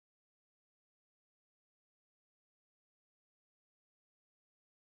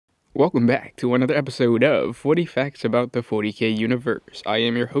Welcome back to another episode of 40 Facts About the 40K Universe. I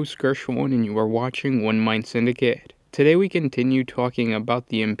am your host Gershwin and you are watching One Mind Syndicate. Today we continue talking about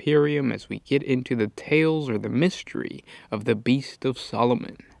the Imperium as we get into the tales or the mystery of the Beast of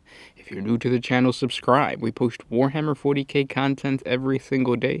Solomon. If you're new to the channel, subscribe. We post Warhammer 40K content every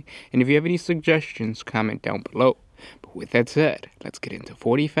single day, and if you have any suggestions, comment down below. But with that said, let's get into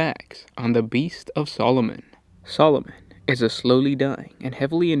 40 facts on the Beast of Solomon. Solomon is a slowly dying and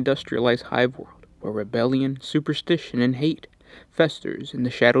heavily industrialized hive world where rebellion, superstition, and hate festers in the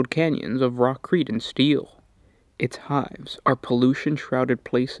shadowed canyons of rockcrete and steel. Its hives are pollution-shrouded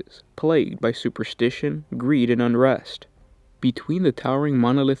places plagued by superstition, greed, and unrest. Between the towering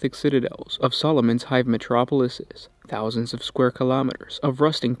monolithic citadels of Solomon's hive metropolises, thousands of square kilometers of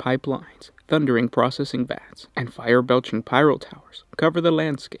rusting pipelines, thundering processing vats, and fire-belching pyro towers cover the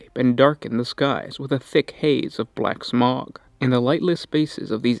landscape and darken the skies with a thick haze of black smog. In the lightless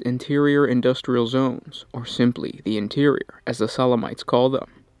spaces of these interior industrial zones, or simply the interior as the Solomites call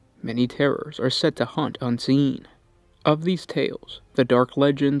them, many terrors are set to hunt unseen. Of these tales, the dark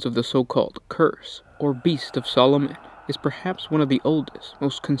legends of the so-called Curse, or Beast of Solomon, is perhaps one of the oldest,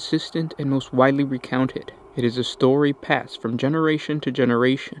 most consistent, and most widely recounted. It is a story passed from generation to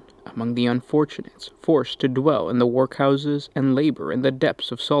generation among the unfortunates forced to dwell in the workhouses and labor in the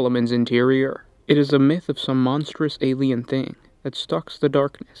depths of Solomon's interior. It is a myth of some monstrous alien thing that stalks the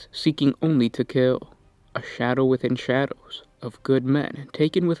darkness, seeking only to kill. A shadow within shadows, of good men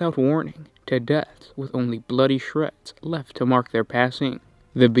taken without warning to deaths with only bloody shreds left to mark their passing.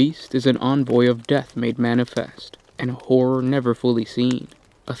 The beast is an envoy of death made manifest, and a horror never fully seen,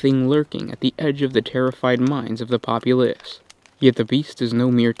 a thing lurking at the edge of the terrified minds of the populace. Yet the beast is no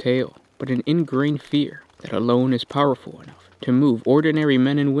mere tale, but an ingrained fear that alone is powerful enough to move ordinary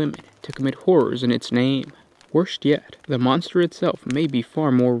men and women to commit horrors in its name. Worst yet, the monster itself may be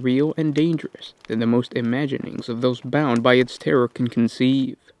far more real and dangerous than the most imaginings of those bound by its terror can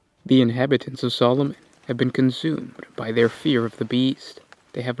conceive. The inhabitants of Solomon have been consumed by their fear of the beast.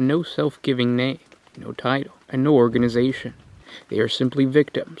 They have no self-giving name, no title, and no organization. They are simply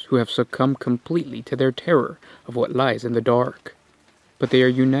victims who have succumbed completely to their terror of what lies in the dark. But they are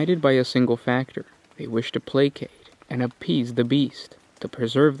united by a single factor. They wish to placate and appease the beast, to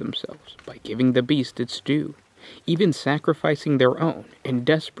preserve themselves by giving the beast its due, even sacrificing their own in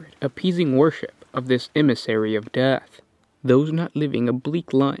desperate, appeasing worship of this emissary of death. Those not living a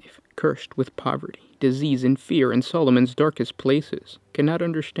bleak life, cursed with poverty, disease, and fear in Solomon's darkest places, cannot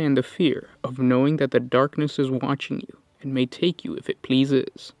understand the fear of knowing that the darkness is watching you and may take you if it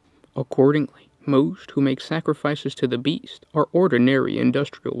pleases. Accordingly, most who make sacrifices to the beast are ordinary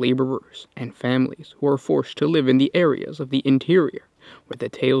industrial laborers and families who are forced to live in the areas of the interior where the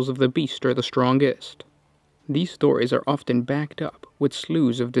tales of the beast are the strongest. These stories are often backed up with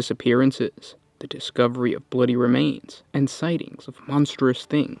slews of disappearances, the discovery of bloody remains, and sightings of monstrous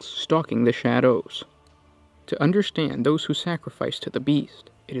things stalking the shadows. To understand those who sacrifice to the beast,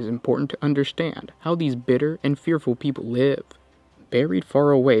 it is important to understand how these bitter and fearful people live. Buried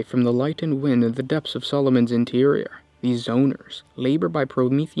far away from the light and wind in the depths of Solomon's interior, these zoners labor by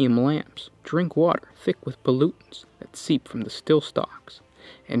promethium lamps, drink water thick with pollutants that seep from the still stalks,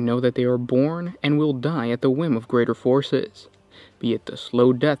 and know that they are born and will die at the whim of greater forces, be it the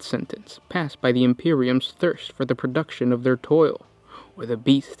slow death sentence passed by the Imperium's thirst for the production of their toil, or the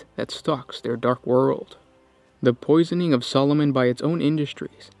beast that stalks their dark world. The poisoning of Solomon by its own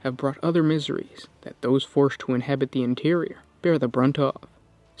industries have brought other miseries that those forced to inhabit the interior bear the brunt of.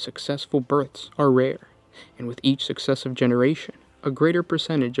 Successful births are rare, and with each successive generation, a greater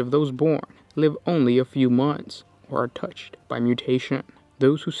percentage of those born live only a few months or are touched by mutation.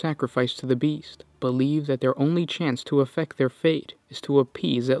 Those who sacrifice to the beast believe that their only chance to affect their fate is to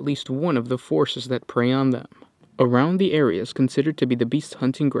appease at least one of the forces that prey on them. Around the areas considered to be the beast's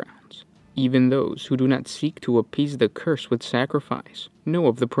hunting grounds, even those who do not seek to appease the curse with sacrifice know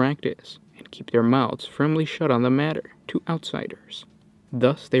of the practice and keep their mouths firmly shut on the matter to outsiders.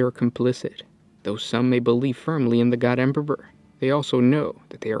 Thus they are complicit. Though some may believe firmly in the God Emperor, they also know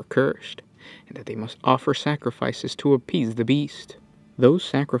that they are cursed and that they must offer sacrifices to appease the beast. Those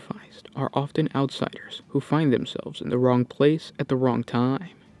sacrificed are often outsiders who find themselves in the wrong place at the wrong time.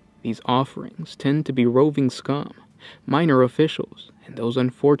 These offerings tend to be roving scum, minor officials, and those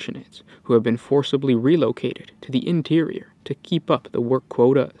unfortunates who have been forcibly relocated to the interior to keep up the work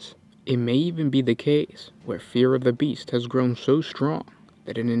quotas. It may even be the case where fear of the beast has grown so strong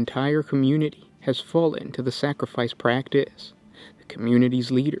that an entire community has fallen to the sacrifice practice. The community's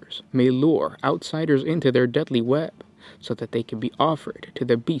leaders may lure outsiders into their deadly web so that they can be offered to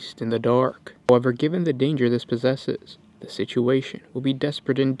the beast in the dark. However, given the danger this possesses, the situation will be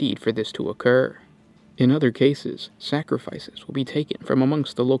desperate indeed for this to occur. In other cases, sacrifices will be taken from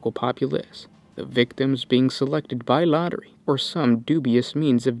amongst the local populace, the victims being selected by lottery or some dubious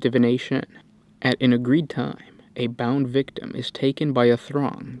means of divination. At an agreed time, a bound victim is taken by a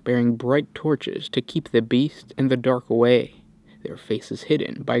throng bearing bright torches to keep the beast and the dark away, their faces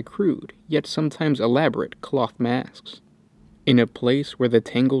hidden by crude, yet sometimes elaborate, cloth masks. In a place where the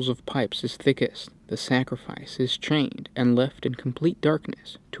tangles of pipes is thickest, the sacrifice is chained and left in complete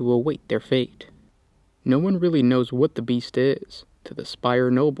darkness to await their fate. No one really knows what the beast is. To the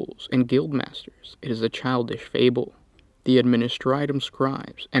spire nobles and guildmasters, it is a childish fable. The administratum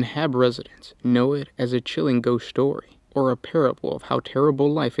scribes and hab residents know it as a chilling ghost story, or a parable of how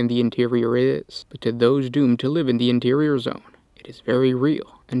terrible life in the interior is. But to those doomed to live in the interior zone, it is very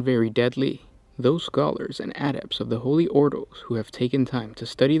real and very deadly. Those scholars and adepts of the holy ordos who have taken time to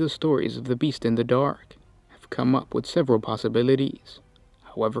study the stories of the beast in the dark have come up with several possibilities.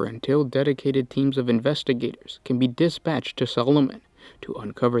 However, until dedicated teams of investigators can be dispatched to Solomon to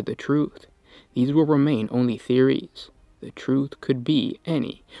uncover the truth, these will remain only theories. The truth could be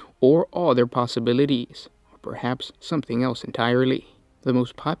any or all their possibilities, or perhaps something else entirely. The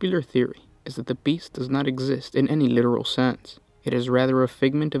most popular theory is that the beast does not exist in any literal sense. It is rather a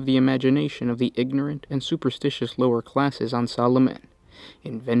figment of the imagination of the ignorant and superstitious lower classes on Solomon,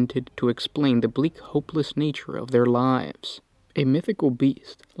 invented to explain the bleak, hopeless nature of their lives. A mythical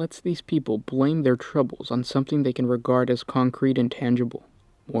beast lets these people blame their troubles on something they can regard as concrete and tangible.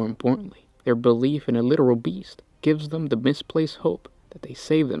 More importantly, their belief in a literal beast gives them the misplaced hope that they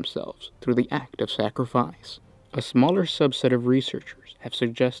save themselves through the act of sacrifice. A smaller subset of researchers have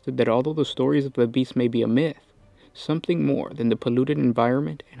suggested that although the stories of the beast may be a myth, something more than the polluted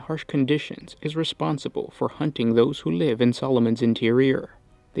environment and harsh conditions is responsible for hunting those who live in Solomon's interior.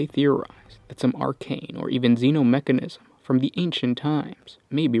 They theorize that some arcane or even xenomechanism from the ancient times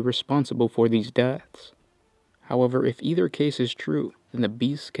may be responsible for these deaths. However, if either case is true, then the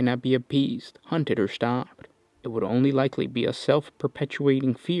beast cannot be appeased, hunted, or stopped. It would only likely be a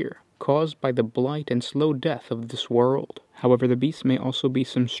self-perpetuating fear caused by the blight and slow death of this world. However, the beast may also be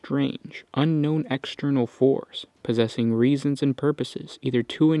some strange, unknown external force, possessing reasons and purposes either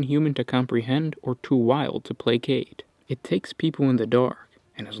too inhuman to comprehend or too wild to placate. It takes people in the dark,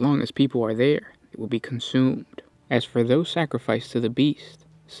 and as long as people are there, it will be consumed. As for those sacrificed to the beast,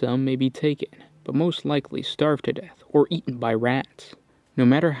 some may be taken, but most likely starved to death or eaten by rats. No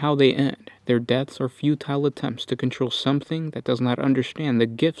matter how they end, their deaths are futile attempts to control something that does not understand the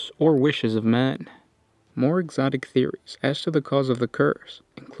gifts or wishes of men. More exotic theories as to the cause of the curse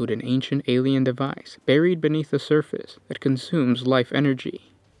include an ancient alien device buried beneath the surface that consumes life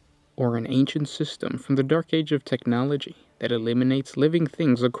energy, or an ancient system from the dark age of technology that eliminates living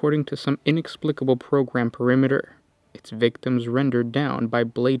things according to some inexplicable program perimeter, its victims rendered down by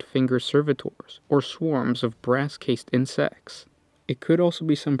blade-finger servitors or swarms of brass-cased insects. It could also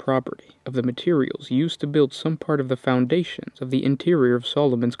be some property of the materials used to build some part of the foundations of the interior of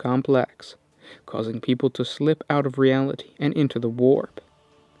Solomon's complex, causing people to slip out of reality and into the warp.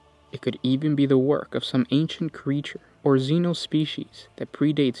 It could even be the work of some ancient creature or xenospecies that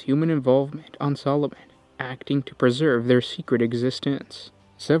predates human involvement on Solomon, acting to preserve their secret existence.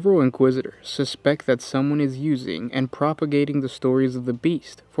 Several inquisitors suspect that someone is using and propagating the stories of the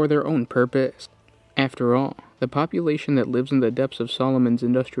beast for their own purpose. After all, the population that lives in the depths of Solomon's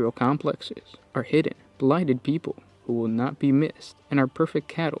industrial complexes are hidden, blighted people who will not be missed and are perfect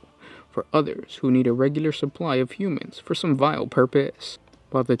cattle for others who need a regular supply of humans for some vile purpose.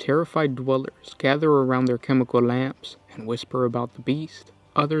 While the terrified dwellers gather around their chemical lamps and whisper about the beast,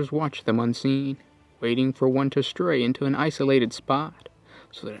 others watch them unseen, waiting for one to stray into an isolated spot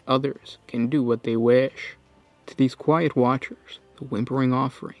so that others can do what they wish. To these quiet watchers, the whimpering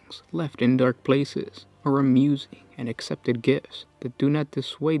offerings left in dark places are amusing and accepted gifts that do not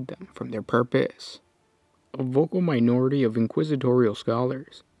dissuade them from their purpose. A vocal minority of inquisitorial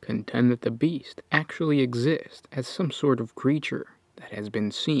scholars contend that the beast actually exists as some sort of creature that has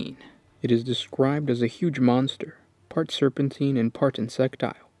been seen. It is described as a huge monster, part serpentine and part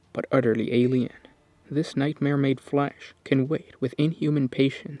insectile, but utterly alien. This nightmare-made flesh can wait with inhuman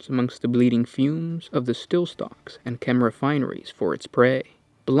patience amongst the bleeding fumes of the still stalks and chem refineries for its prey.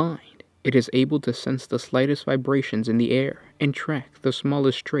 Blind, it is able to sense the slightest vibrations in the air and track the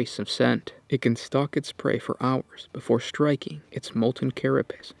smallest trace of scent. It can stalk its prey for hours before striking its molten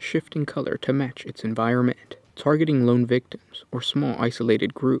carapace, shifting color to match its environment. Targeting lone victims or small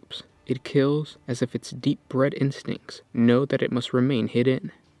isolated groups, it kills as if its deep-bred instincts know that it must remain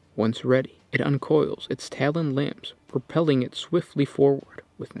hidden. Once ready, it uncoils its taloned limbs, propelling it swiftly forward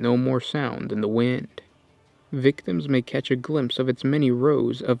with no more sound than the wind. Victims may catch a glimpse of its many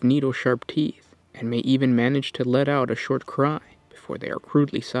rows of needle-sharp teeth, and may even manage to let out a short cry before they are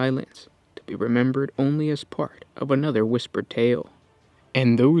crudely silenced, to be remembered only as part of another whispered tale.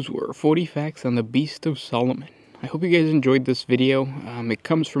 And those were 40 facts on the Beast of Solomon. I hope you guys enjoyed this video. It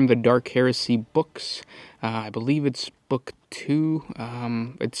comes from the Dark Heresy books. I believe it's book 2.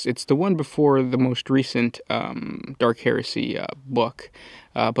 It's the one before the most recent Dark Heresy book.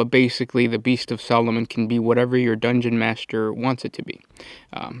 But basically, the Beast of Solomon can be whatever your dungeon master wants it to be.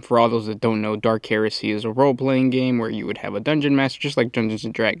 For all those that don't know, Dark Heresy is a role-playing game where you would have a dungeon master, just like Dungeons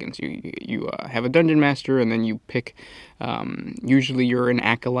and Dragons. You have a dungeon master, and then you pick. Usually, you're an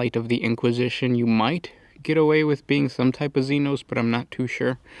acolyte of the Inquisition. You might get away with being some type of Xenos, but I'm not too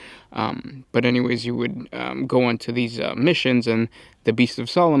sure. But anyways, you would go onto these missions, and the Beast of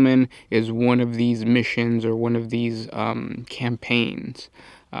Solomon is one of these missions or one of these campaigns.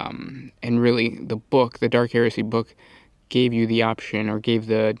 And really, the book, the Dark Heresy book, gave you the option, or gave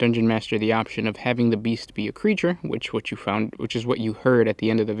the dungeon master the option of having the beast be a creature, which is what you heard at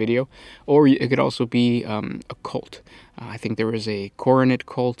the end of the video, or it could also be a cult. I think there was a coronet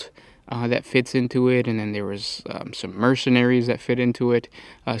cult that fits into it, and then there was some mercenaries that fit into it.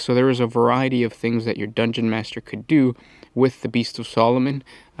 So there was a variety of things that your dungeon master could do with the Beast of Solomon.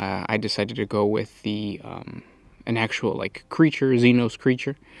 I decided to go with an actual like creature, Xenos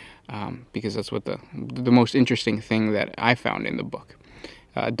creature, because that's what the most interesting thing that I found in the book.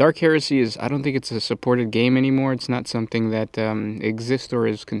 Dark Heresy is, I don't think it's a supported game anymore. It's not something that exists or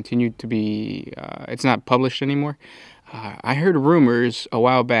is continued to be, it's not published anymore. I heard rumors a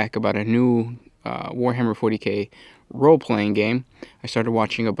while back about a new Warhammer 40K role-playing game. I started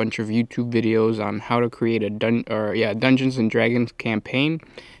watching a bunch of YouTube videos on how to create a Dungeons and Dragons campaign,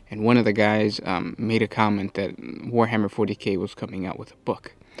 and one of the guys made a comment that Warhammer 40K was coming out with a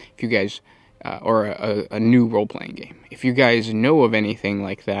book. If you guys, or a new role-playing game. If you guys know of anything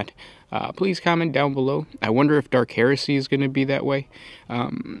like that, please comment down below. I wonder if Dark Heresy is going to be that way.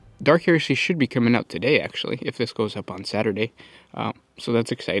 Dark Heresy should be coming out today, actually, if this goes up on Saturday. So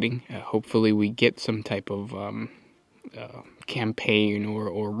that's exciting. Hopefully we get some type of campaign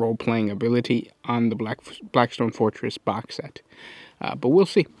or role-playing ability on the Blackstone Fortress box set. But we'll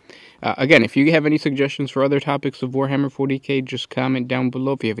see. Again, if you have any suggestions for other topics of Warhammer 40K, just comment down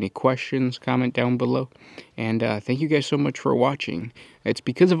below. If you have any questions, comment down below. And thank you guys so much for watching. It's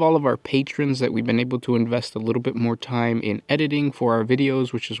because of all of our patrons that we've been able to invest a little bit more time in editing for our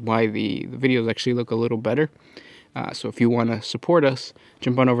videos, which is why the videos actually look a little better. So if you want to support us,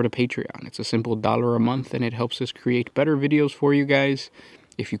 jump on over to Patreon. It's a simple $1 a month, and it helps us create better videos for you guys.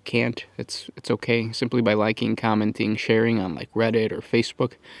 If you can't, it's okay. Simply by liking, commenting, sharing on like Reddit or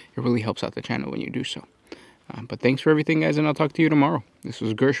Facebook, it really helps out the channel when you do so. But thanks for everything, guys, and I'll talk to you tomorrow. This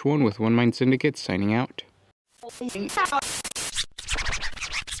was Gershwin with One Mind Syndicate, signing out.